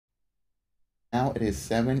Now it is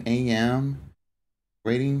 7 a.m.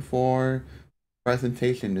 Waiting for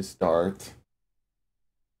presentation to start.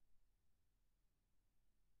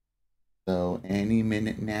 So any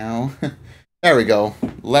minute now. There we go.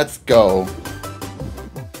 Let's go.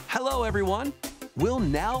 Hello, everyone. We'll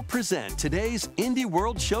now present today's Indie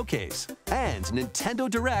World Showcase and Nintendo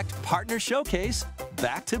Direct Partner Showcase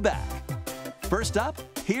back to back. First up,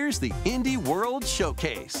 here's the Indie World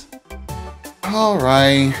Showcase. All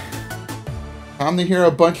right. Time to hear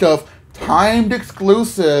a bunch of timed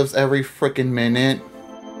exclusives every freaking minute.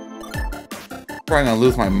 Probably gonna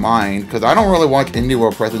lose my mind because I don't really watch Indie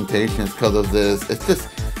World presentations because of this. It's just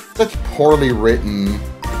such poorly written.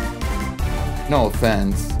 No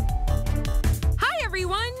offense. Hi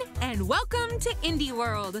everyone, and welcome to Indie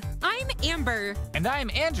World. I'm Amber. And I'm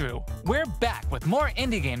Andrew. We're back with more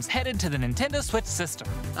indie games headed to the Nintendo Switch system.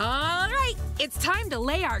 All right, it's time to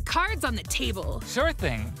lay our cards on the table. Sure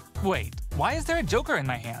thing. Wait, why is there a Joker in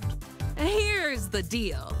my hand? Here's the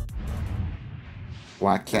deal.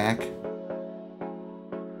 Blackjack.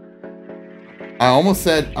 I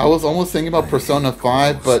was almost thinking about Persona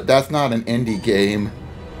 5, but that's not an indie game.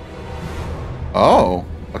 Oh,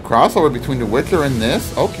 a crossover between The Witcher and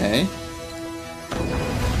this? Okay.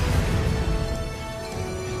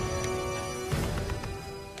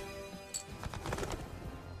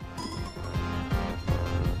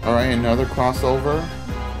 Alright, another crossover.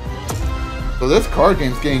 So this card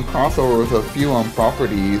game's getting crossover with a few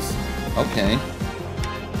properties. Okay.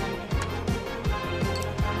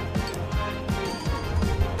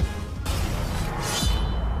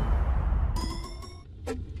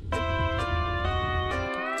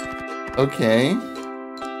 Okay.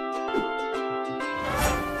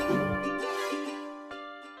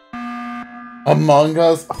 Among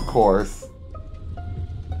Us, of course.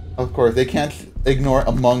 Of course, they can't ignore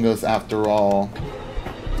Among Us after all.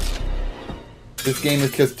 This game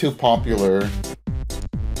is just too popular.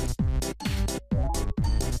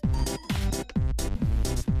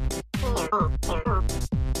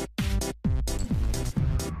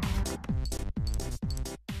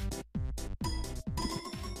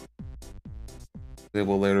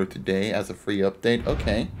 Available later today as a free update.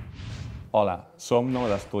 Okay. Hola, som Nou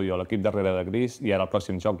d'Estudio, l'equip darrere de Gris i ara el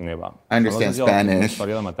pròxim joc Neva. I understand Spanish. És una Spanish.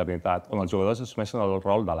 història de maternitat, on els jugadors assumeixen el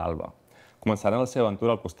rol de l'Alba. Començaran la seva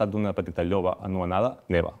aventura al costat d'una petita lloba anomenada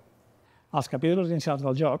Neva. Els capítols inicials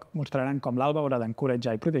del joc mostraran com l'Alba haurà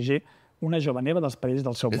d'encoratjar i protegir una jove neva dels perills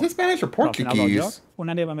del seu Is món. it Spanish or Però al final del joc, Portuguese?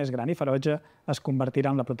 una neva més gran i ferotge es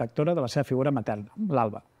convertirà en la protectora de la seva figura materna,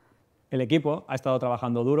 l'Alba. El equipo ha estado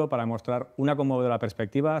trabajando duro para mostrar una conmovedora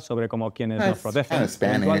perspectiva sobre cómo quienes nos That's protegen kinda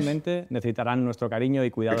Spanish. eventualmente necesitarán nuestro cariño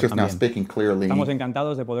y cuidado They're just not también. speaking clearly. Estamos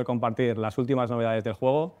encantados de poder compartir las últimas novedades del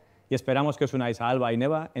juego y esperamos que os unáis a Alba y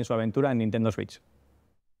Neva en su aventura en Nintendo Switch.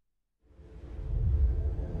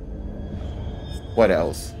 What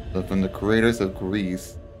else? From the creators of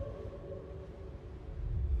Grease.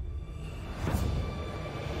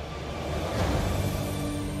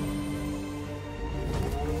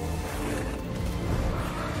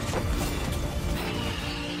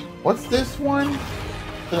 What's this one?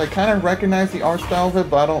 'Cause I kind of recognize the art style of it,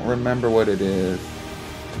 but I don't remember what it is.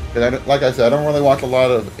 'Cause like I said, I don't really watch a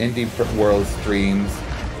lot of Indie World streams.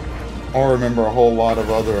 Or remember a whole lot of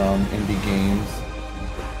other indie games.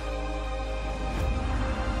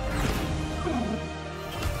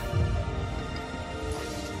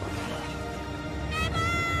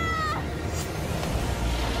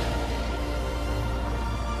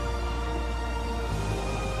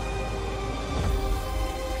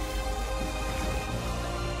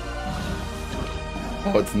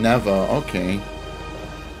 Oh, it's Neva. Okay.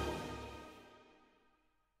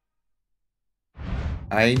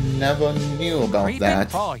 I never knew about Creep and that.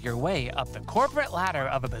 crawl your way up the corporate ladder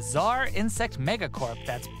of a bizarre insect megacorp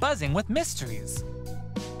that's buzzing with mysteries.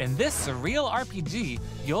 In this surreal RPG,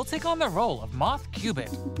 you'll take on the role of Moth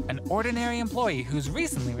Cubit, an ordinary employee who's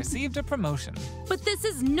recently received a promotion. But this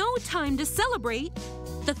is no time to celebrate.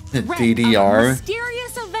 The threat of DDR. a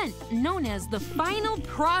mysterious event known as the final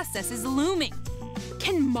process is looming.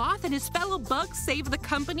 Can Moth and his fellow bugs save the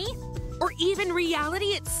company? Or even reality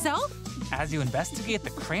itself? As you investigate the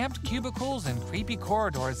cramped cubicles and creepy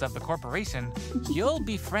corridors of the corporation, you'll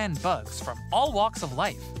befriend bugs from all walks of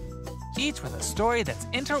life, each with a story that's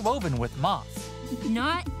interwoven with Moth.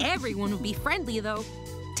 Not everyone will be friendly, though.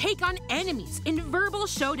 Take on enemies in verbal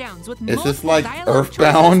showdowns with Is this multiple like dialogue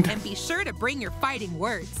Earthbound? choices, and be sure to bring your fighting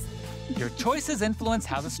words. Your choices influence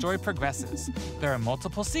how the story progresses. There are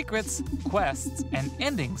multiple secrets, quests, and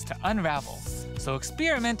endings to unravel. So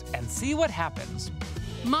experiment and see what happens.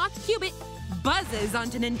 Moth Cubit buzzes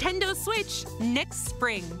onto Nintendo Switch next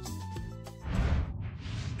spring.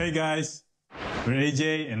 Hey guys, we're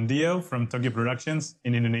AJ and Dio from Tokyo Productions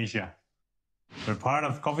in Indonesia. We're part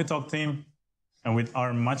of Coffee Talk team, and with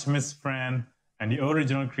our much missed friend and the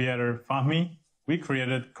original creator, Fahmi, we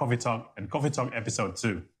created Coffee Talk and Coffee Talk Episode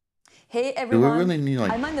 2. Hey everyone, really need,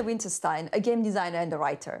 like, I'm Amanda Winterstein, a game designer and a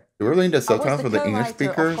writer. Do we really need a I was subtitle for the English co-writer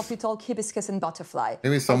of speakers? Coffee Talk, Hibiscus and Butterfly.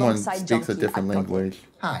 Maybe someone alongside speaks a Junkie different at Tokyo. language.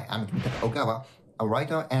 Hi, I'm Kentaro Ogawa, a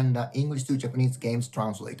writer and English to Japanese games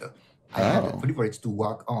translator. I had the privilege to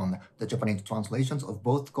work on the Japanese translations of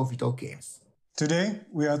both Coffee Talk games. Today,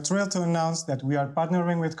 we are thrilled to announce that we are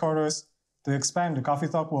partnering with Chorus to expand the Coffee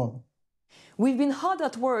Talk world. We've been hard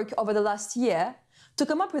at work over the last year to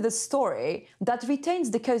come up with a story that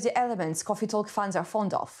retains the cozy elements Coffee Talk fans are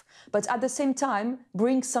fond of, but at the same time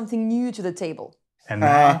brings something new to the table. And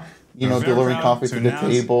now, you know, we're very delivering proud coffee to the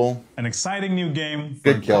announce table. An exciting new game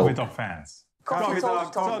for Good Coffee joke. Talk fans. Coffee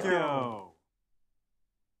Talk Tokyo!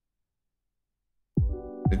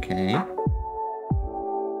 Okay.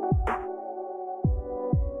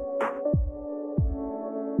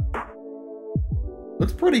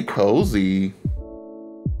 Looks pretty cozy.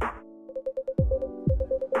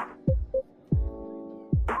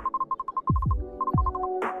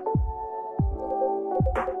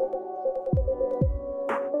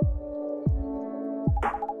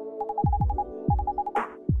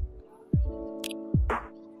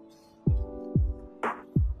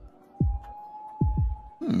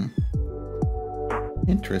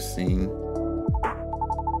 Interesting.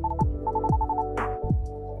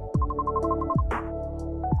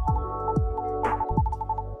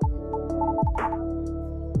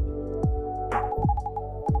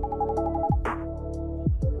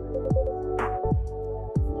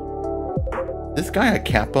 This guy a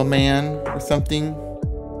Kappa man or something?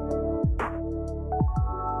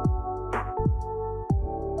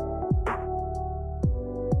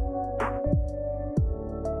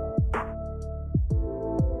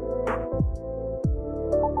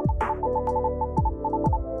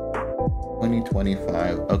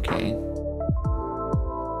 $20.25. Okay.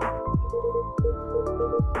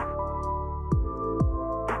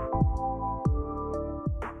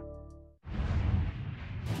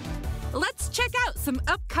 Let's check out some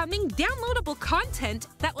upcoming downloadable content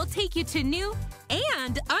that will take you to new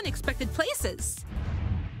and unexpected places.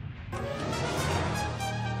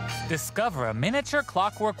 Discover a miniature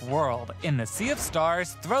clockwork world in the Sea of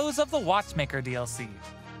Stars Throes of the Watchmaker DLC.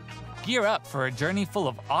 Gear up for a journey full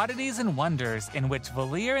of oddities and wonders in which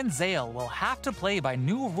Valir and Zale will have to play by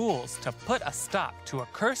new rules to put a stop to a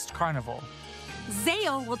cursed carnival.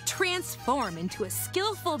 Zale will transform into a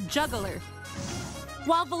skillful juggler,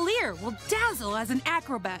 while Valir will dazzle as an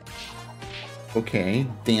acrobat. Okay,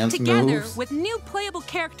 dance Together moves. with new playable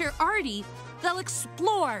character Artie, they'll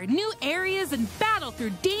explore new areas and battle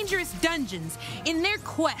through dangerous dungeons in their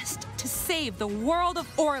quest to save the world of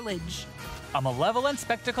Orlage. A malevolent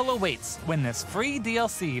spectacle awaits when this free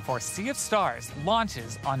DLC for Sea of Stars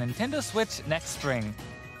launches on Nintendo Switch next spring.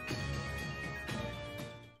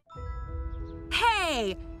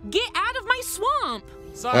 Hey, get out of my swamp!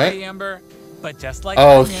 Sorry, What? Amber, but just like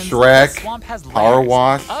Oh, onions, Shrek, the swamp has Power layers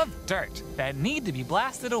Wash. of dirt that need to be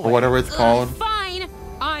blasted away. Or whatever it's called. Fine,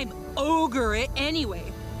 I'm ogre it anyway.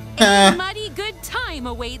 A muddy good time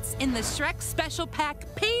awaits in the Shrek Special Pack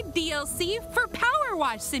paid DLC for Power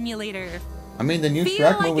Wash Simulator. I mean, the new Feel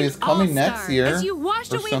Shrek like movie an is coming all-star next year. as you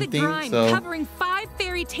wash or away something, the grime, so, covering 5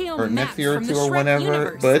 fairy tale or maps next year or from the two or Shrek whatever,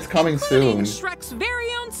 universe, but it's coming including soon. Shrek's very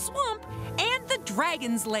own swamp and the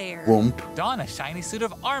Dragon's Lair. Whoomp. Don a shiny suit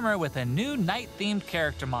of armor with a new night-themed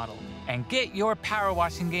character model. And get your power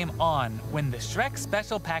washing game on when the Shrek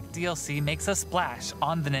Special Pack DLC makes a splash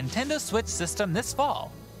on the Nintendo Switch system this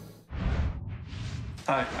fall.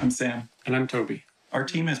 Hi, I'm Sam. And I'm Toby. Our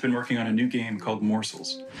team has been working on a new game called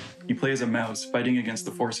Morsels. You play as a mouse fighting against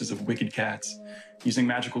the forces of wicked cats, using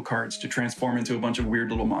magical cards to transform into a bunch of weird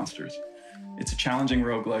little monsters. It's a challenging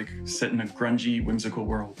roguelike set in a grungy, whimsical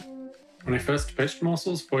world. When I first pitched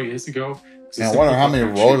Morsels 4 years ago, it was a Man, I simple wonder how many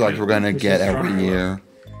action roguelikes game we're gonna with get a strong every year.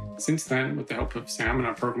 Since then, with the help of Sam and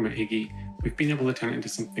our programmer Iggy, we've been able to turn it into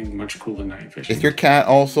something much cooler and efficient. Is your cat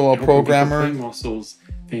also a programmer? Playing Morsels,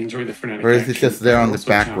 they enjoy the frenetic Or is it action, just there but on the also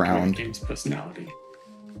champion background? The game's personality.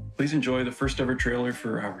 Please enjoy the first ever trailer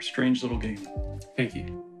for our strange little game. Thank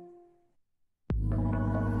you.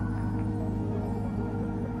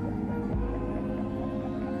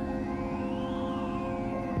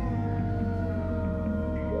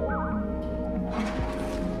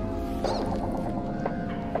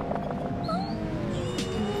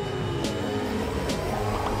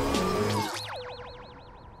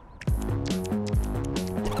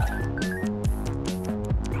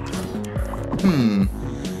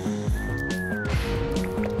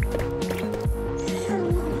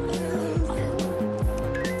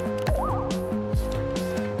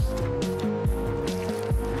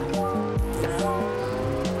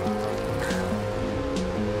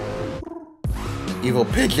 Evil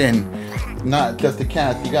pigeon. Not just the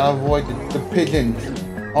cats. You gotta avoid the pigeons.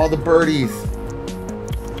 All the birdies.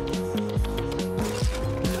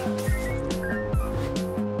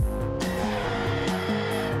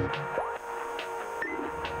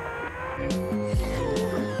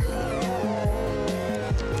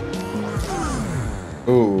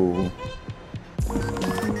 Ooh.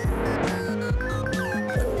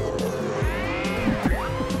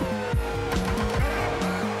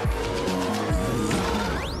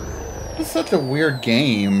 It's such a weird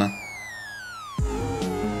game.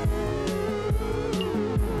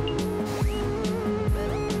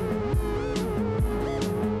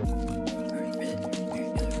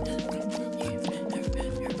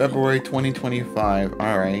 February 2025.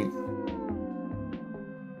 All right.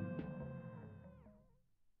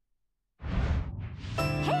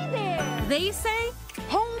 They say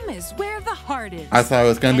home is where the heart is. I thought it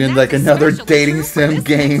was gonna be like another dating sim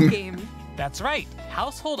game. That's right.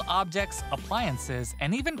 Household objects, appliances,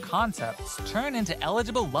 and even concepts turn into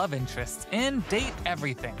eligible love interests in Date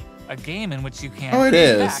Everything, a game in which you can, Oh, it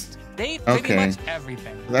in is. fact, date pretty much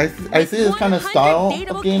everything. I see this kind of style of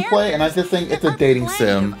gameplay, and I just think it's a dating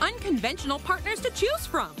sim. Unconventional partners to choose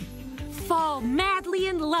from. Fall madly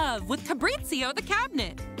in love with Fabrizio the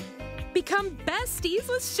cabinet. Become besties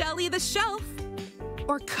with Shelly the shelf.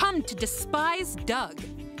 Or come to despise Doug.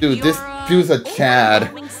 Dude, this dude's a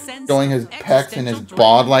Chad, showing his pecs and his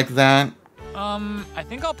bod like that. I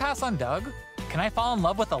think I'll pass on Doug. Can I fall in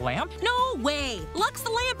love with a lamp? No way! Lux the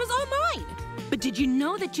lamp is all mine! But did you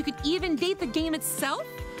know that you could even date the game itself?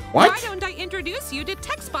 What? Why don't I introduce you to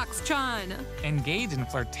Textbox-chan? Engage in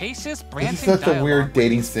flirtatious, This branching is such a dialogue weird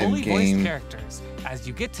dating with sim fully voiced game. characters as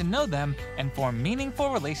you get to know them and form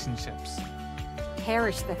meaningful relationships.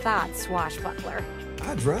 Perish the thought, swashbuckler.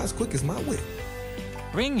 I drive as quick as my whip.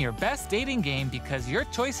 Bring your best dating game because your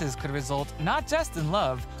choices could result not just in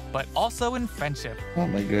love, but also in friendship. Oh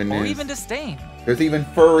my Or goodness. even disdain. There's even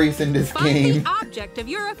furries in this Find game. the object of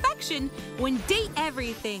your affection when Date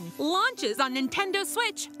Everything launches on Nintendo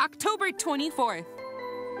Switch October 24th.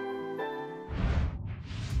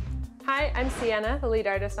 Hi, I'm Sienna, the lead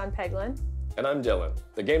artist on Peglin. And I'm Dylan,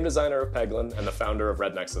 the game designer of Peglin and the founder of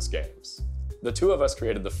Red Nexus Games. The two of us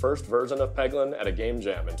created the first version of Peglin at a game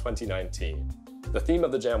jam in 2019. The theme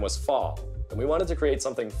of the jam was fall, and we wanted to create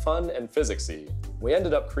something fun and physicsy. We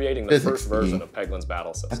ended up creating the first version of Peglin's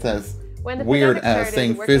battle system. That's as When the weird pandemic as started,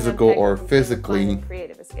 saying working on physical or Peglin became a fun physically. and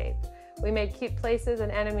creative escape. We made cute places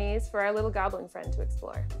and enemies for our little goblin friend to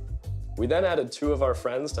explore. We then added 2 of our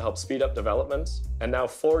friends to help speed up development, and now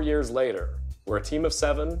 4 years later, we're a team of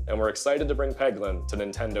 7, and we're excited to bring Peglin to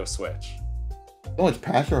Nintendo Switch. So much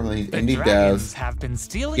passion from these The indie dragons devs. have been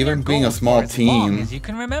stealing Even your being a gold small for as long team. as you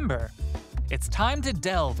can remember. It's time to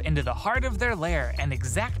delve into the heart of their lair and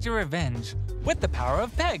exact your revenge with the power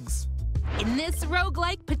of pegs. In this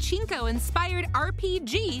roguelike pachinko-inspired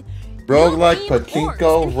RPG, Roguelike, you'll aim pachinko,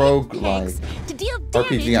 orbs and hit pegs roguelike. to deal damage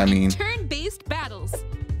RPG, I mean. in turn-based battles.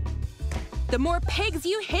 The more pegs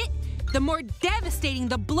you hit, the more devastating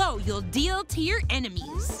the blow you'll deal to your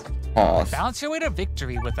enemies. Bounce your way to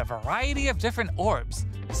victory with a variety of different orbs.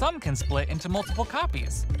 Some can split into multiple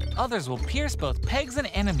copies. Others will pierce both pegs and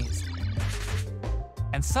enemies.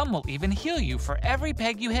 And some will even heal you for every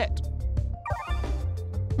peg you hit.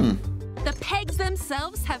 The pegs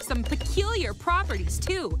themselves have some peculiar properties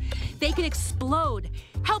too. They can explode,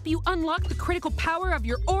 help you unlock the critical power of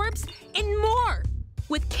your orbs, and more.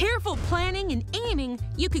 With careful planning and aiming,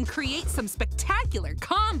 you can create some spectacular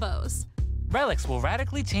combos. Relics will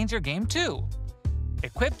radically change your game too.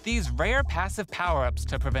 Equip these rare passive power-ups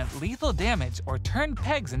to prevent lethal damage or turn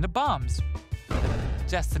pegs into bombs.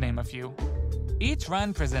 Just to name a few. Each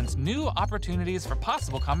run presents new opportunities for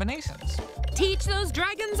possible combinations. Teach those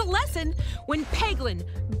dragons a lesson when Peglin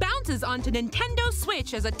bounces onto Nintendo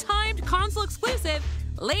Switch as a timed console exclusive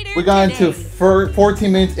later We got today. into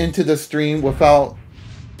 14 minutes into the stream without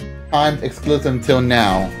timed exclusive until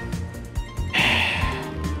now.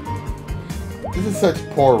 This is such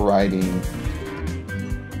poor writing.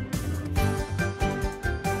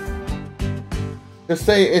 Just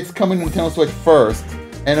say it's coming to Nintendo Switch first,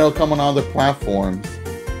 and it'll come on other platforms,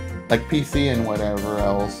 like PC and whatever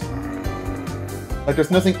else. Like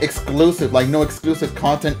there's nothing exclusive, like no exclusive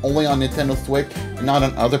content only on Nintendo Switch and not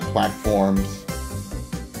on other platforms.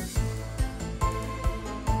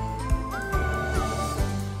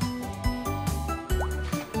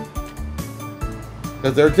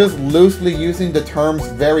 Because they're just loosely using the terms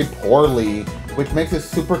very poorly, which makes it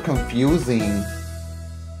super confusing.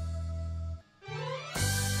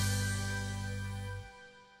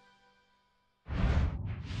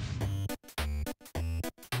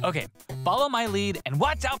 Okay, follow my lead and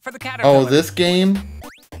watch out for the caterpillar. Oh, this game?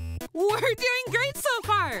 We're doing great so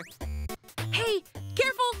far. Hey,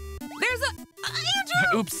 careful! There's a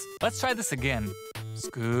Andrew! Oops, let's try this again.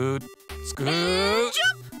 Scoot, scoot. And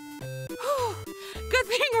jump! Good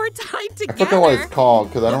thing we're tied I together. forgot what it's called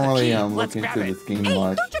because I don't really Let's look into grab it. this game Hey,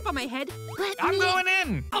 much. don't jump on my head. I'm going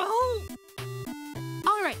in. Oh!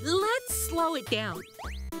 All right, let's slow it down.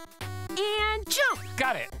 And jump!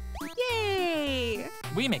 Got it. Yay!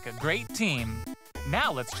 We make a great team.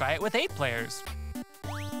 Now let's try it with 8 players.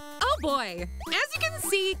 Oh boy! As you can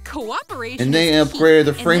see, cooperation And they is key upgraded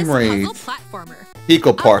the in frame this rate. puzzle platformer.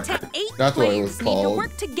 Pico Park. Up to 8 That's what it players was need to called.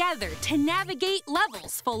 work together to navigate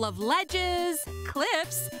levels full of ledges,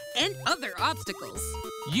 cliffs, and other obstacles.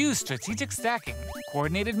 Use strategic stacking,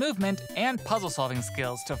 coordinated movement, and puzzle-solving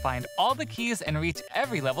skills to find all the keys and reach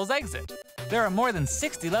every level's exit. There are more than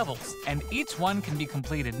 60 levels, and each one can be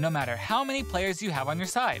completed no matter how many players you have on your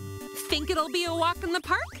side. Think it'll be a walk in the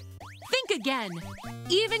park? Think again.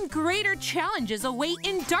 Even greater challenges await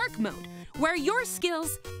in Dark Mode, where your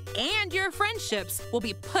skills and your friendships will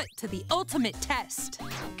be put to the ultimate test.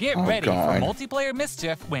 Get Oh, ready God. for multiplayer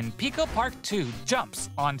mischief when Pico Park 2 jumps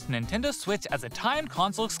onto Nintendo Switch as a timed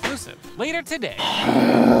console exclusive later today.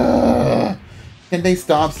 Can they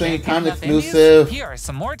stop saying time Enough indies? exclusive? Here are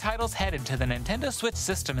some more titles headed to the Nintendo Switch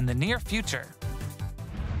system in the near future.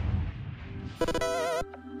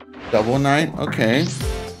 Double Knight? Okay.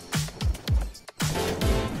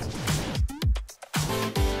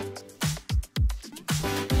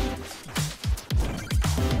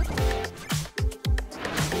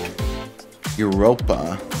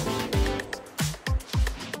 Europa.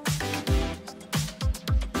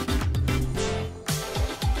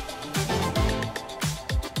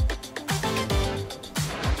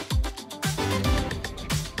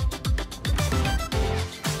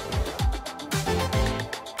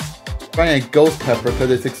 Trying a ghost pepper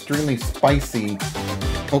because it's extremely spicy.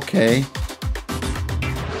 Okay.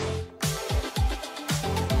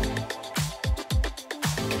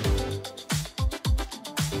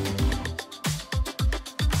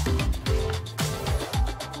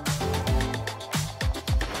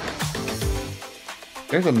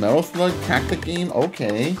 There's a Metal Slug tactic game?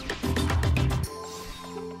 Okay.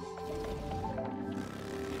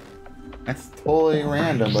 That's totally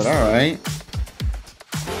random, but alright.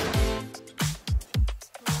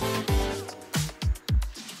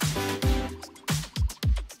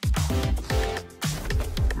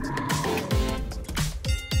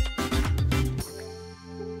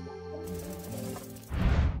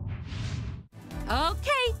 Okay,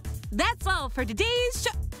 that's all for today's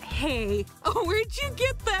show. Hey, where'd you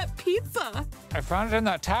get that pizza? I found it in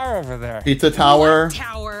that tower over there. Pizza Tower? What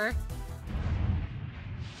tower?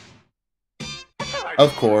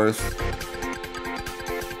 Of course.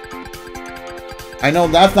 I know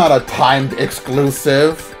that's not a timed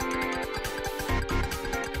exclusive.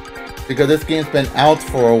 Because this game's been out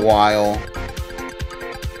for a while.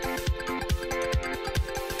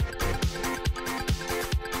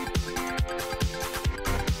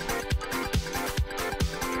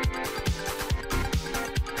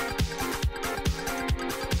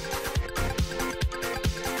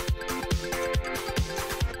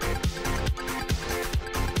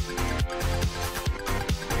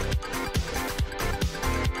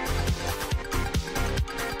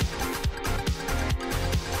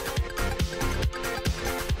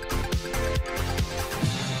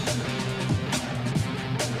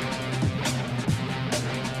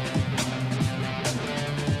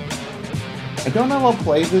 I don't know if I'll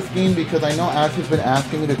play this game because I know Ashley's been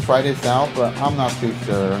asking me to try this out, but I'm not too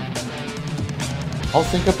sure. I'll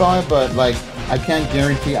think about it, but like, I can't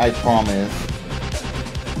guarantee, I promise.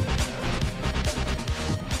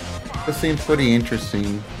 This seems pretty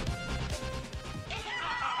interesting.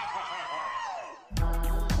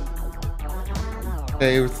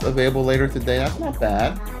 Okay, it's available later today, that's not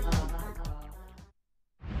bad.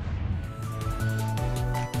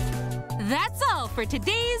 That's all for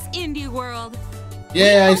today's Indie World.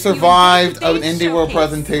 Yeah, I survived an Indie World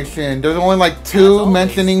presentation. There's only like 2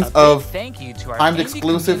 mentionings of Thank you to our timed indie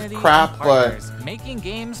exclusive community crap, and but partners making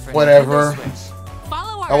games for whatever. Nintendo Switch.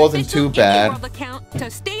 Follow our That wasn't official too bad. Indie World account to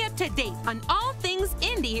stay up to date on all things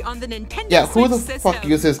indie on the Nintendo Yeah, who Switch the system. fuck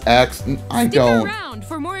uses X? I Stick don't. around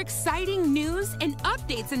for more exciting news and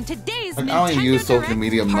updates in today's Like, Nintendo I don't use social Direct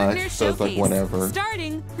media Partner much, so it's like Showcase, whatever.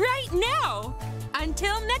 Starting right now.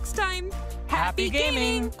 Until next time, happy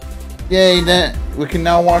gaming. Yay, then we can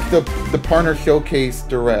now watch the Partner Showcase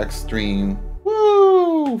Direct stream.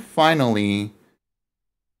 Woo! Finally.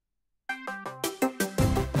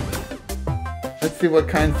 Let's see what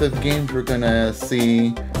kinds of games we're gonna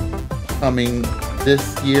see. coming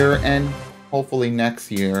this year and hopefully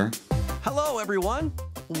next year. Hello, everyone.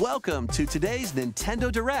 Welcome to today's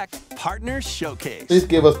Nintendo Direct Partner Showcase. Please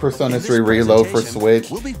give us Persona 3 Reload for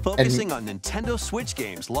Switch. We'll be focusing on Nintendo Switch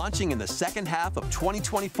games launching in the second half of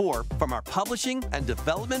 2024 from our publishing and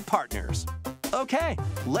development partners. Okay,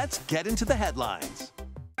 let's get into the headlines.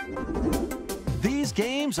 These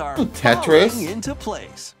games are Tetris falling into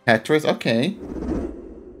place. Tetris, okay.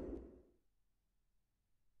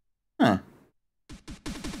 Huh.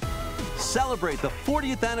 Celebrate the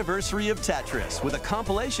 40th anniversary of Tetris with a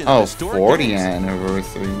compilation Oh, of historic 40th games.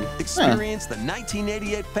 anniversary. Experience the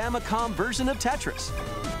 1988 Famicom version of Tetris.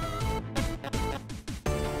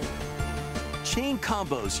 Chain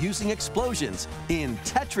combos using explosions in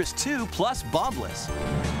Tetris 2 plus Bombless.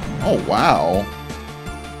 Oh, wow.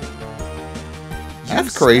 That's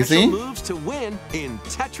Use crazy. special moves to win in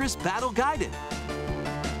Tetris Battle Gaiden.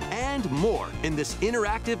 And more in this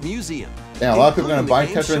interactive museum. Yeah, a lot of people are going to buy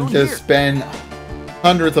including the Tetris and games just spend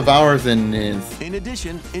hundreds of hours in this. In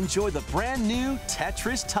addition, enjoy the brand new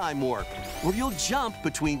Tetris Time Warp, where you'll jump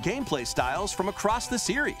between gameplay styles from across the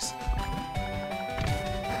series.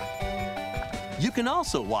 You can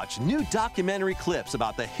also watch new documentary clips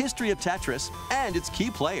about the history of Tetris and its key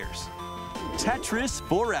players. Tetris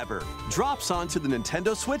Forever drops onto the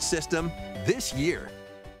Nintendo Switch system this year.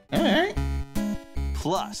 Alright.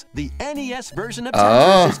 Plus, the NES version of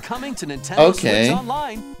Tetris is coming to Nintendo okay. Switch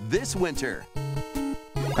Online this winter.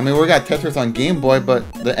 I mean, we got Tetris on Game Boy,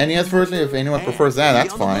 but the NES version, if anyone prefers that, that's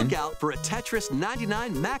Be on the fine. lookout for a Tetris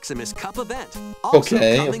 99 Maximus Cup event, also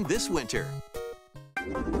Okay. coming this winter.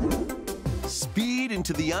 Speed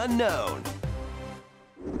into the unknown.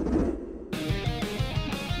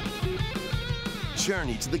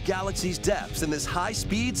 Journey to the galaxy's depths in this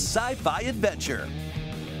high-speed sci-fi adventure.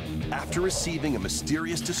 After receiving a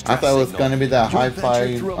mysterious distress I thought it was signal, going to be that you'll hi-fi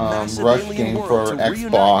venture through a massive Rush alien game world for to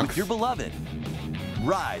reunite Xbox. with your beloved.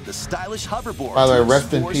 Ride the stylish hoverboard. By the way, to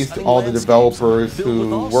rest in explore peace to stunning all the landscapes developers filled with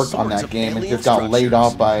who all worked on sorts that of game and alien just got laid structures.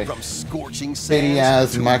 off by From scorching shitty sands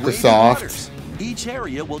ass to waving Microsoft. waters, each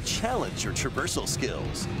area will challenge your traversal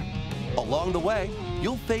skills. Along the way,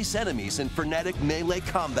 you'll face enemies in frenetic melee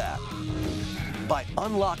combat. By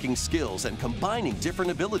unlocking skills and combining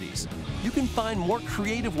different abilities, you can find more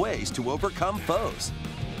creative ways to overcome foes.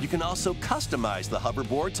 You can also customize the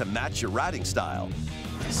hoverboard to match your riding style,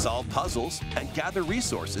 solve puzzles, and gather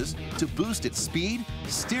resources to boost its speed,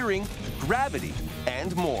 steering, gravity,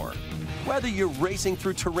 and more. Whether you're racing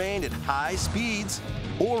through terrain at high speeds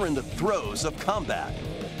or in the throes of combat,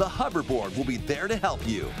 the hoverboard will be there to help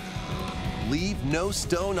you. Leave no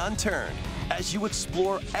stone unturned as you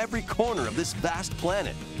explore every corner of this vast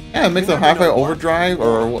planet. Yeah, it makes a Hi-Fi Overdrive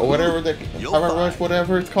or whatever the Hi-Fi Rush,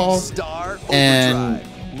 whatever it's called, Star and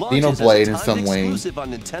Xenoblade in some way. Exclusive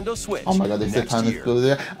on Nintendo Switch. Oh my god, they said next time year.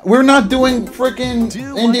 exclusive. We're not doing freaking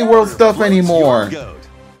Indie World stuff anymore.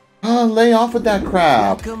 Lay off with that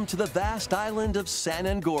crap. Welcome to the vast island of San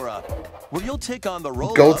Angora, where you'll take on the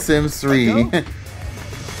role Goat of Sims a 3. goat.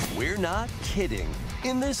 We're not kidding.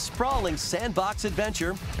 In this sprawling sandbox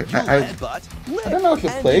adventure, you'll I headbutt, lick, I don't know if you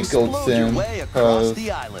and play Goat explode your Sim way across because the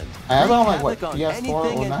island. I have it on Wreak like what havoc on PS4 anything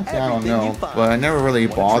or and not. I don't everything you know, find. but I never really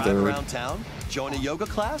Wanna drive bothered. around town, join a yoga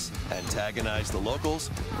class, antagonize the locals.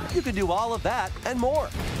 You can do all of that and more.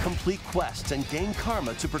 Complete quests and gain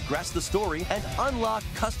karma to progress the story and unlock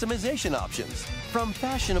customization options. From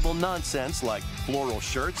fashionable nonsense like floral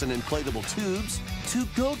shirts and inflatable tubes, to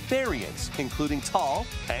goat variants, including tall,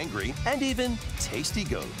 angry, and even tasty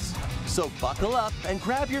goats. So buckle up and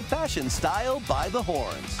grab your fashion style by the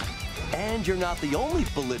horns. And you're not the only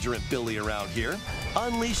belligerent Billy around here.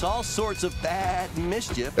 Unleash all sorts of bad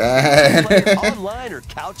mischief. Bad. Play it online or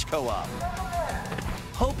couch co-op.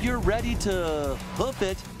 Hope you're ready to hoof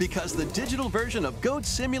it, because the digital version of Goat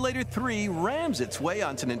Simulator 3 rams its way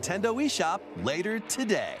onto Nintendo eShop later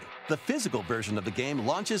today. The physical version of the game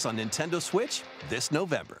launches on Nintendo Switch this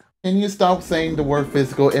November. Can you stop saying the word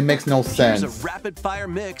physical? It makes no Here's sense. a rapid-fire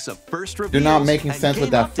mix of first reviews. You're not making and sense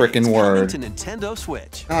with game that freaking updates word. coming to Nintendo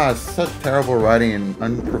Switch. Ah, such terrible writing and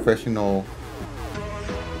unprofessional.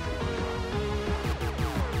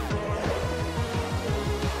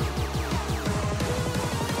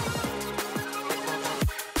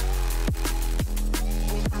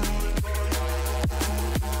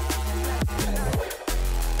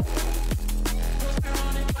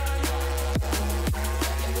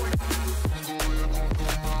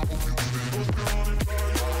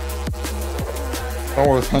 Star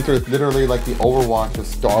Wars Hunter is literally like the Overwatch of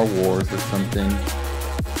Star Wars or something.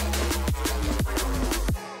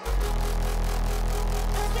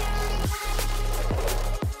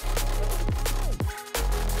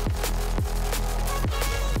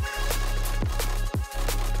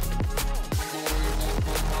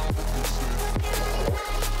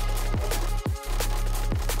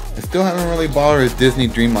 still haven't really bothered with Disney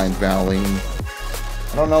Dreamlight Valley.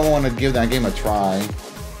 I don't know if I want to give that game a try.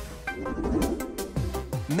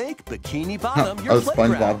 Make Bikini Bottom your A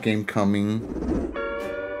playground. SpongeBob game coming.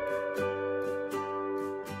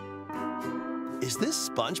 Is this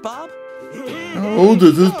SpongeBob? Oh,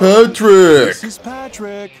 this is Patrick! This is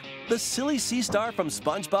Patrick, the silly sea star from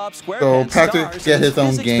SpongeBob SquarePants. So Patrick stars get in his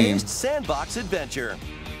own physics-based game. sandbox adventure.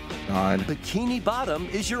 God. Bikini Bottom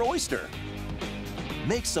is your oyster.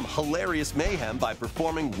 Make some hilarious mayhem by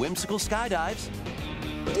performing whimsical skydives,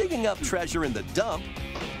 digging up treasure in the dump,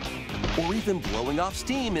 or even blowing off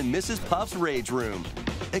steam in Mrs. Puff's rage room.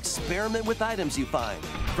 Experiment with items you find,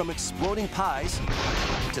 from exploding pies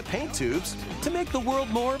to paint tubes, to make the world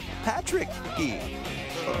more Patrick-y.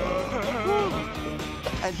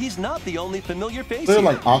 And he's not the only familiar face They're here.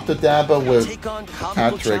 like Octodad with Take on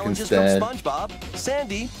comical Patrick challenges instead. from SpongeBob,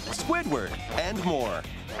 Sandy, Squidward, and more.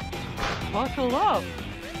 Buckle up.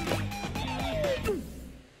 Hey,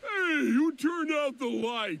 who turned out the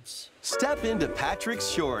lights? Step into Patrick's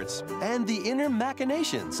shorts and the inner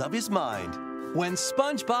machinations of his mind. When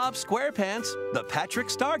SpongeBob SquarePants, the Patrick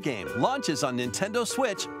Star game, launches on Nintendo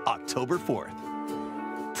Switch October 4th.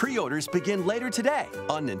 Pre-orders begin later today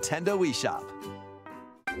on Nintendo eShop.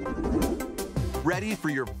 Ready for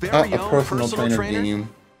your very A own personal trainer trainer? game.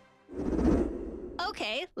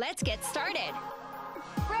 Okay, let's get started.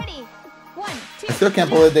 Ready? 1, 2. I still can't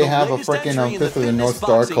believe they have a Latest freaking entry in Fist of the Fitness North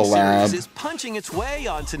Star Boxing series collab. is punching its way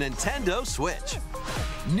onto Nintendo Switch.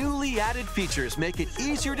 Newly added features make it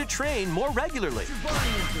easier to train more regularly.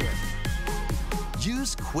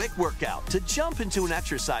 Use Quick Workout to jump into an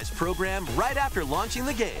exercise program right after launching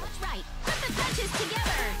the game. Right, put the punches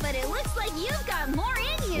together. But it looks like you've got more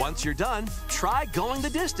in you. Once you're done, try going the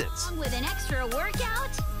distance. Along with an extra workout.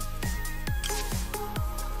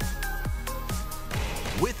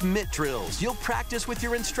 With Mitt Drills, you'll practice with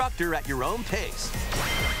your instructor at your own pace.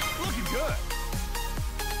 Looking good.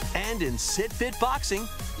 And in Sit Fit Boxing,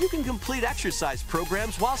 you can complete exercise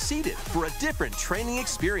programs while seated for a different training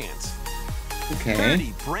experience. Okay.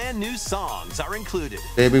 30 brand new songs are included.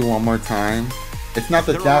 Baby One More Time. It's not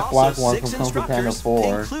the There Jack are Black also one 6 from Kung Fu Panda instructors,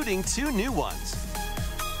 4. including 2 new ones.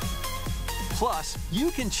 Plus,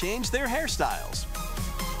 you can change their hairstyles.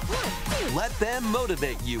 Let them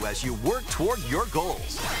motivate you as you work toward your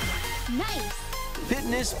goals. Nice.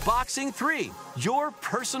 Fitness Boxing 3, your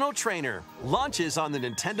personal trainer, launches on the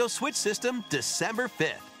Nintendo Switch system December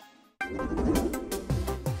 5th.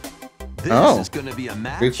 This is going to be a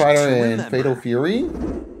match Street Fighter to and remember. Fatal Fury?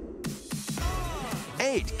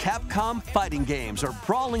 8 Capcom fighting games are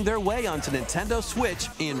brawling their way onto Nintendo Switch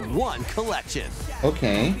in one collection.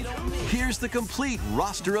 Okay. Here's the complete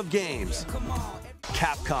roster of games.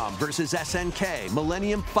 Capcom vs. SNK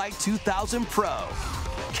Millennium Fight 2000 Pro.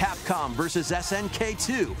 Capcom vs. SNK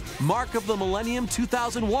 2 Mark of the Millennium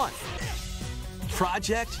 2001.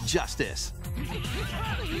 Project Justice.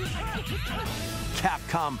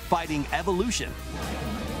 Capcom Fighting Evolution.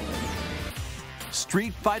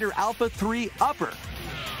 Street Fighter Alpha 3 Upper.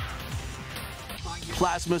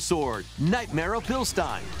 Plasma Sword Nightmare of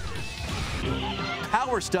Bilstein.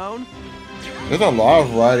 Power Stone. There's a lot of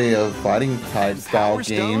variety of fighting type style Power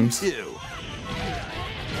Stone games. 2.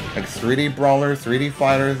 Like 3D brawlers, 3D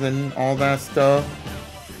fighters, and all that stuff.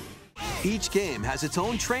 Each game has its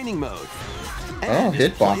own training mode. Oh, And is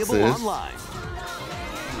playable hitboxes. online.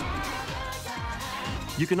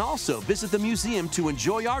 You can also visit the museum to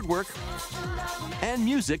enjoy artwork and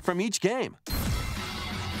music from each game.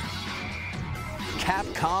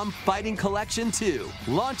 Capcom Fighting Collection 2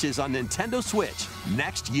 launches on Nintendo Switch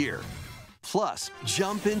next year. Plus,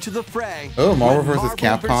 jump into the fray. Oh, Marvel when vs.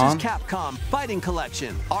 Marvel Capcom. vs. Capcom Fighting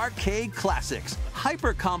Collection Arcade Classics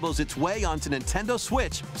hyper combos its way onto Nintendo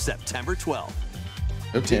Switch September 12th.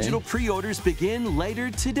 Okay. Digital pre-orders begin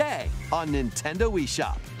later today on Nintendo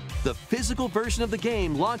eShop. The physical version of the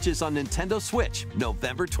game launches on Nintendo Switch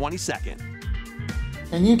November 22nd.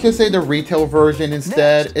 And you can say the retail version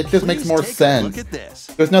instead. It just makes more take a sense. look at this.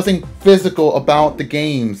 There's nothing physical about the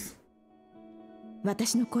games.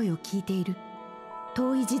 私の声を聞いている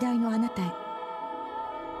遠い時代のあなたへ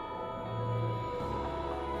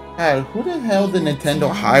God, who the hell did Nintendo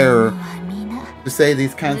hire to say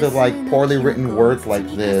these kinds of like poorly written words like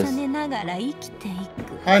this? 重ねながら生きていく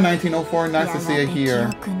Hi 1904, nice to see you here. や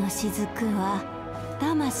がて記憶の雫は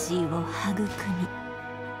魂を育み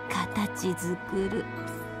形作る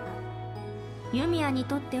弓矢に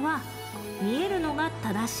とっては見えるのが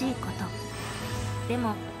正しいことで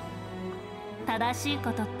も正しい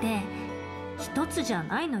ことって一つじゃ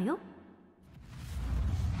ないのよ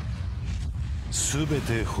すべ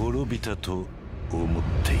て滅びたと思っ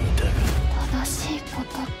ていたが正しいこと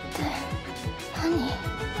って何？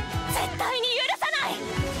絶対に許さない。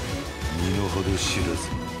身の程知らず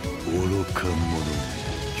愚か者。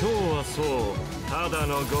今日はそうただ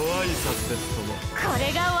のご挨拶ですとも。こ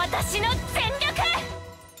れが私の全力。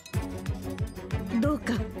どう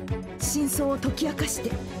か真相を解き明かし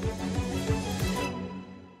て。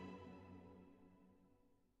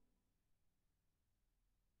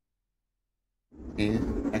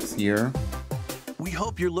Next year. We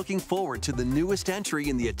hope you're looking forward to the newest entry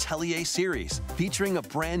in the Atelier series, featuring a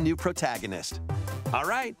brand new protagonist. All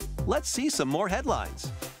right, let's see some more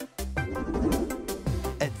headlines.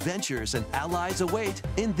 Adventures and allies await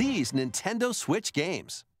in these Nintendo Switch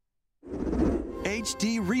games.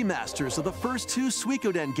 HD remasters of the first 2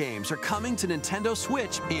 Suikoden games are coming to Nintendo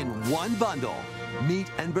Switch in one bundle.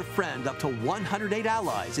 Meet and befriend up to 108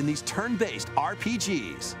 allies in these turn-based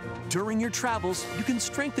RPGs. During your travels, you can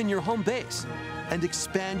strengthen your home base and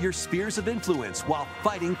expand your spheres of influence while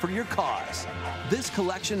fighting for your cause. This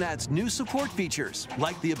collection adds new support features,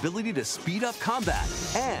 like the ability to speed up combat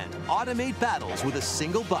and automate battles with a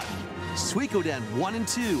single button. Suikoden 1 and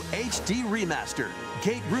 2 HD Remastered,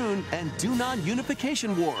 Gate Rune, and Dunan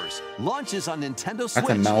Unification Wars launches on Nintendo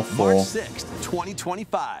Switch March 6th,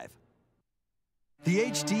 2025. The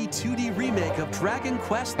HD 2D remake of Dragon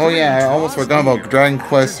Quest III. Oh yeah, I almost forgot about Dragon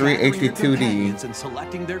Quest III HD 2D. And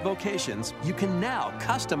selecting their vocations, you can now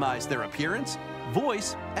customize their appearance,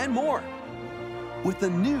 voice, and more. With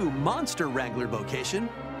the new Monster Wrangler vocation,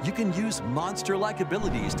 you can use monster-like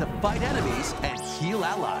abilities to fight enemies and heal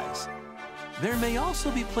allies. There may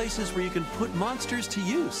also be places where you can put monsters to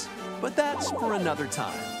use, but that's for another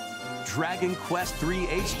time. Dragon Quest III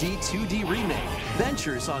HD 2D Remake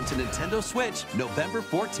ventures onto Nintendo Switch November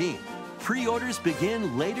 14th. Pre-orders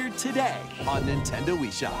begin later today on Nintendo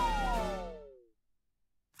eShop.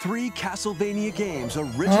 3 Castlevania games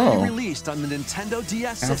originally released on the Nintendo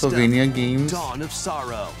DS system. Castlevania games? Dawn of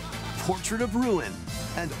Sorrow, Portrait of Ruin,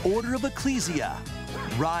 and Order of Ecclesia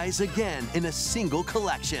rise again in a single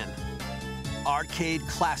collection. Arcade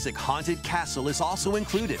classic Haunted Castle is also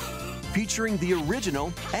included, featuring the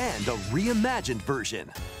original and a reimagined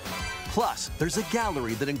version. Plus, there's a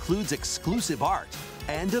gallery that includes exclusive art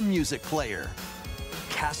and a music player.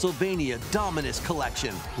 Castlevania Dominus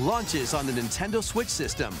Collection launches on the Nintendo Switch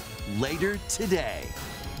system later today.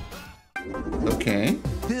 Okay.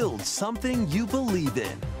 Build something you believe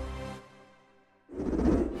in.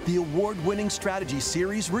 The award-winning strategy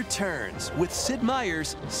series returns with Sid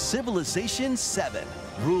Meier's Civilization VII.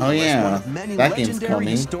 Ruled as one of many legendary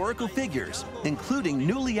historical figures, including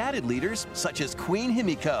newly added leaders such as Queen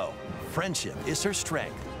Himiko. Friendship is her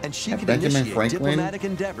strength, and she can initiate diplomatic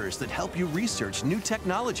endeavors that help you research new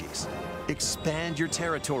technologies, expand your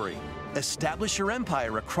territory, establish your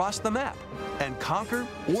empire across the map, and conquer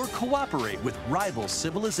or cooperate with rival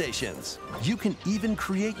civilizations. You can even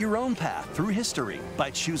create your own path through history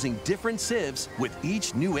by choosing different civs with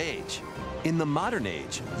each new age. In the modern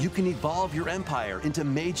age, you can evolve your empire into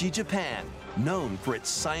Meiji Japan, known for its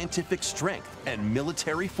scientific strength and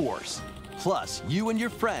military force. Plus, you and your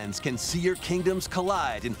friends can see your kingdoms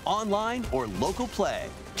collide in online or local play.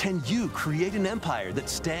 Can you create an empire that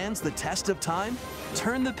stands the test of time?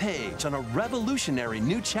 Turn the page on a revolutionary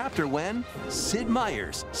new chapter when Sid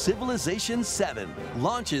Meier's Civilization VII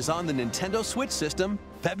launches on the Nintendo Switch system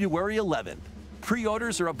February 11th.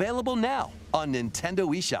 Pre-orders are available now on Nintendo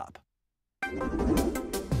eShop.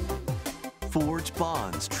 Forge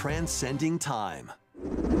bonds transcending time.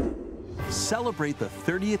 Celebrate the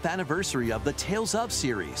 30th anniversary of the Tales of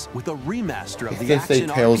series with a remaster of the action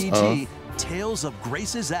RPG Tales of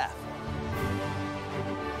Grace's F.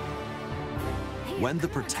 When the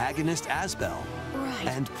protagonist Asbel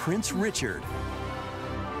and Prince Richard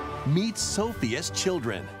meet Sophia's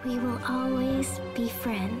children, we will always be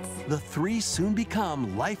friends. The 3 soon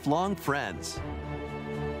become lifelong friends.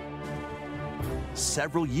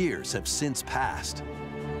 Several years have since passed.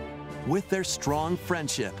 With their strong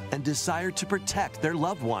friendship and desire to protect their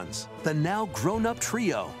loved ones, the now grown-up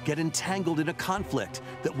trio get entangled in a conflict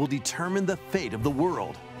that will determine the fate of the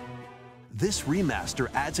world. This remaster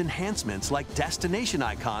adds enhancements like destination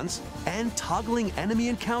icons and toggling enemy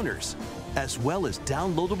encounters, as well as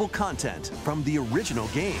downloadable content from the original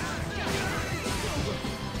game.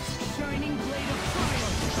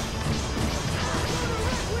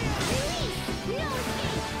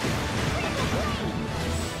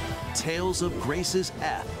 Tales of Grace's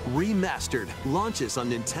F Remastered launches on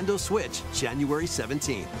Nintendo Switch January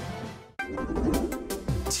 17th.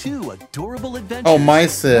 2 adorable adventures. Oh, My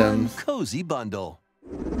Sims. One cozy bundle.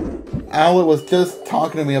 Owlet was just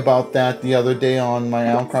talking to me about that the other day on my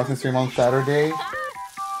Animal Crossing stream on Saturday.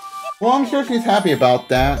 Well, I'm sure she's happy about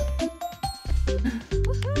that.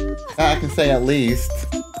 I can say at least.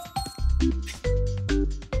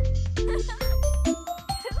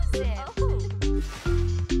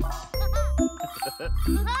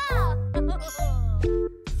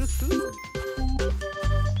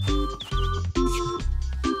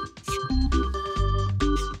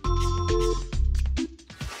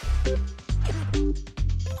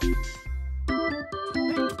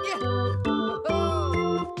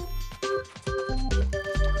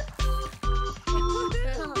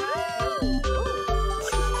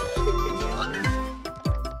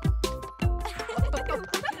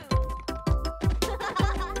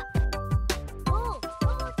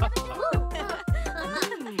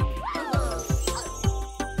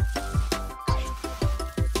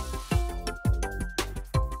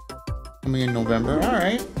 Coming in November,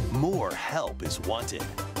 alright. More help is wanted.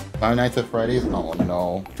 Five Nights at Freddy's? Oh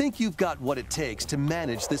no. Think you've got what it takes to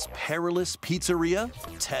manage this perilous pizzeria?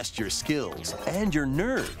 Test your skills and your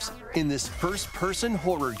nerves in this first-person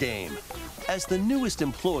horror game. As the newest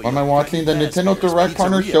employee, Why am I watching the Nintendo Direct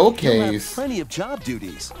Partner Showcase? You'll have plenty of job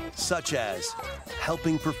duties, such as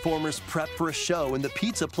helping performers prep for a show in the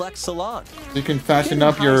Pizzaplex salon. You can fashion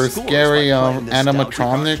up your scary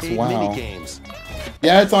animatronics. Wow.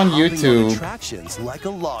 Yeah, it's on YouTube. Like a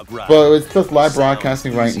log ride. But it's just live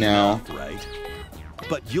broadcasting right now. Right?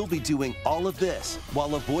 But you'll be doing all of this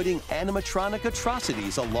while avoiding animatronic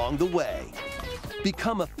atrocities along the way.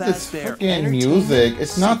 Become a Fazbear music.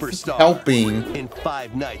 It's not helping. In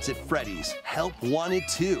Five Nights at Freddy's, Help Wanted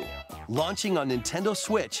 2, launching on Nintendo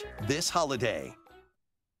Switch this holiday.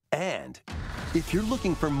 And if you're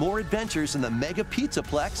looking for more adventures in the Mega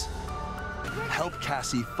Pizzaplex, help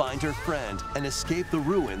Cassie find her friend and escape the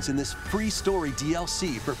ruins in this free story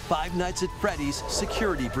DLC for Five Nights at Freddy's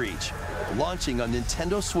Security Breach, launching on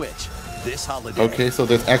Nintendo Switch this holiday. Okay, so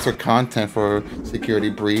there's extra content for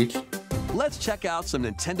Security Breach. Let's check out some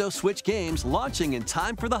Nintendo Switch games launching in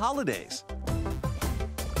time for the holidays.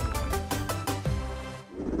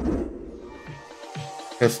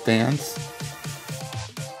 Just Dance.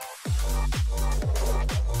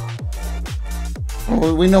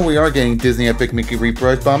 Well, we know we are getting Disney Epic Mickey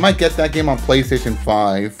Rebirth, but I might get that game on PlayStation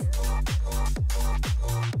 5.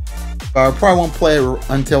 I probably won't play it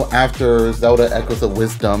until after Zelda Echoes of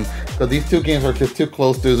Wisdom, because these two games are just too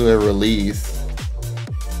close to their release.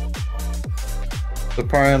 So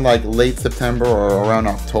probably in like late September or around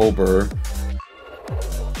October.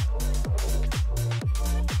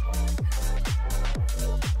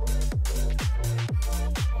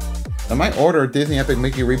 I might order Disney Epic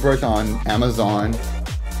Mickey Rebirth on Amazon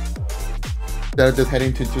instead of just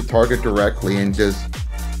heading to Target directly and just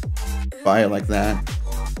buy it like that.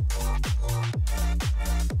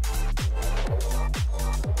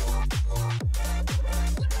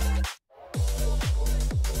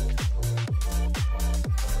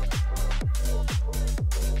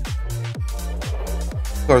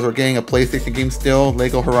 Of course, we're getting a PlayStation game still,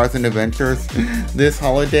 Lego Horizon Adventures, this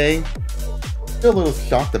holiday. Still a little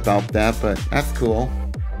shocked about that, but that's cool.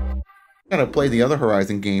 Gotta play the other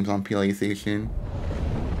Horizon games on PlayStation.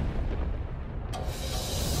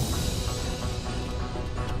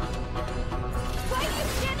 Why do you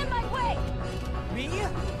stand in my way? Me?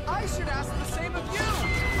 I should ask the same of you!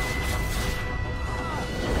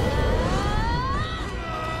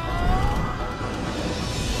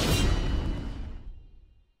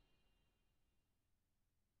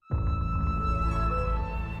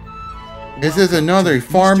 This is another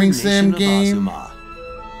farming sim game.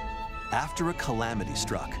 After a calamity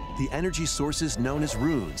struck, the energy sources known as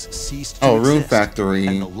runes ceased to Rune exist, Factory.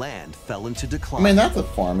 and the land fell into decline. I mean, that's a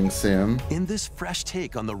farming sim. In this fresh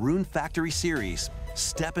take on the Rune Factory series,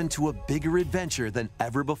 step into a bigger adventure than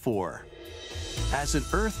ever before. As an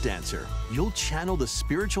earth dancer, you'll channel the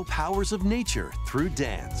spiritual powers of nature through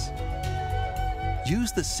dance.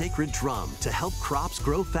 Use the sacred drum to help crops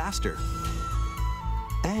grow faster,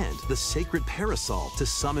 and the sacred parasol to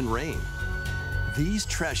summon rain. These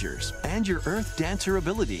treasures and your earth dancer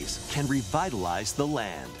abilities can revitalize the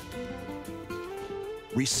land.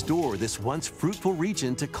 Restore this once fruitful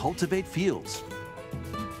region to cultivate fields,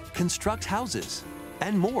 construct houses,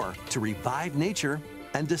 and more to revive nature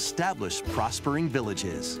and establish prospering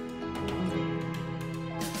villages.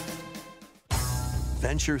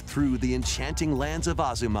 Venture through the enchanting lands of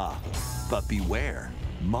Azuma, but beware,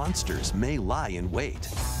 monsters may lie in wait.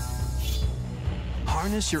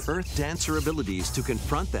 Harness your Earth Dancer abilities to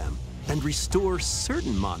confront them and restore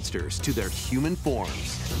certain monsters to their human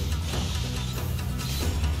forms.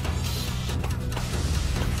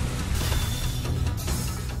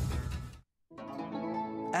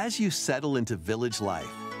 As you settle into village life,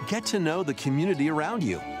 Get to know the community around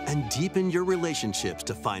you and deepen your relationships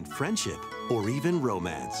to find friendship or even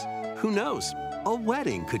romance. Who knows? A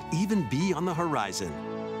wedding could even be on the horizon.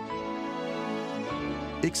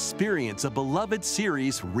 Experience a beloved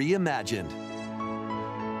series reimagined.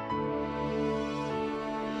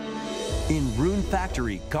 In Rune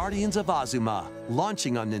Factory Guardians of Azuma,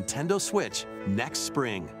 launching on Nintendo Switch next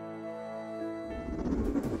spring.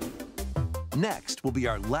 Next will be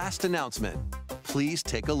our last announcement. Please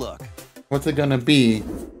take a look. What's it gonna be?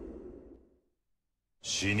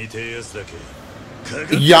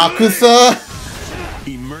 Yakuza?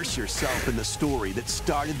 Immerse yourself in the story that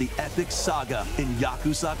started the epic saga in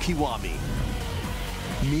Yakuza Kiwami.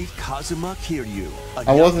 Meet Kazuma Kiryu.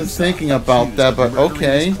 I wasn't thinking about that, but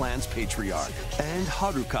okay. Clan's patriarch, and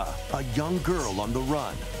Haruka, a young girl on the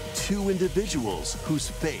run. Two individuals whose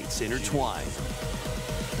fates intertwine.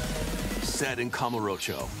 Set in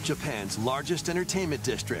Kamurocho, Japan's largest entertainment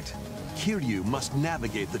district, Kiryu must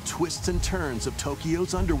navigate the twists and turns of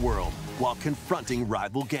Tokyo's underworld while confronting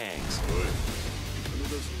rival gangs.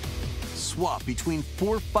 Swap between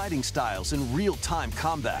 4 fighting styles in real-time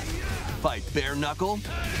combat. Fight bare knuckle,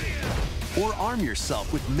 or arm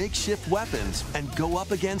yourself with makeshift weapons and go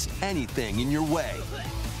up against anything in your way.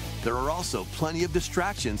 There are also plenty of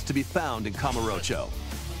distractions to be found in Kamurocho.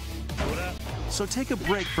 So take a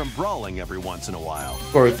break from brawling every once in a while.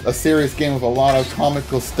 Of course, a serious game with a lot of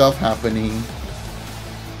comical stuff happening.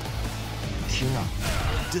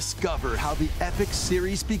 Discover how the epic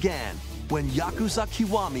series began when Yakuza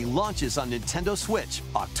Kiwami launches on Nintendo Switch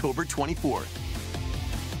October 24th.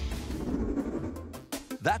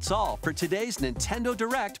 That's all for today's Nintendo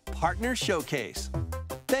Direct Partner Showcase.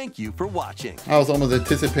 Thank you for watching. I was almost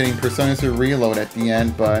anticipating Persona 2 Reload at the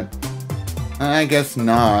end, but I guess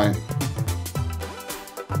not.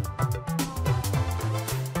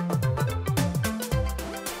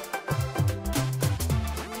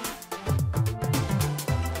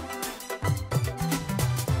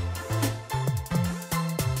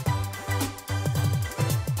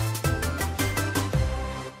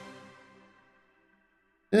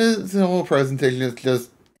 This whole presentation is just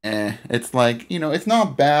it's like, you know, it's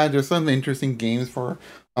not bad. There's some interesting games for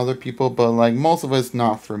other people, but like most of it's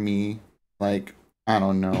not for me. Like, I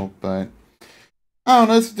don't know, but I don't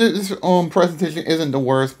know. This presentation isn't the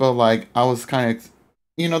worst, but like I was kind of,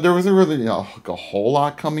 you know, there wasn't really a whole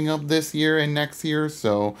lot coming up this year and next year,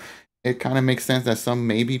 so it kind of makes sense that some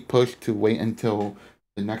may be pushed to wait until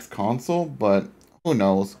the next console, but who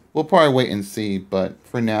knows? We'll probably wait and see. But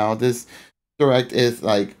for now, this Direct is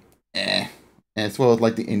like as well as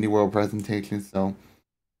like the Indie World presentation, so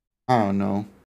I don't know.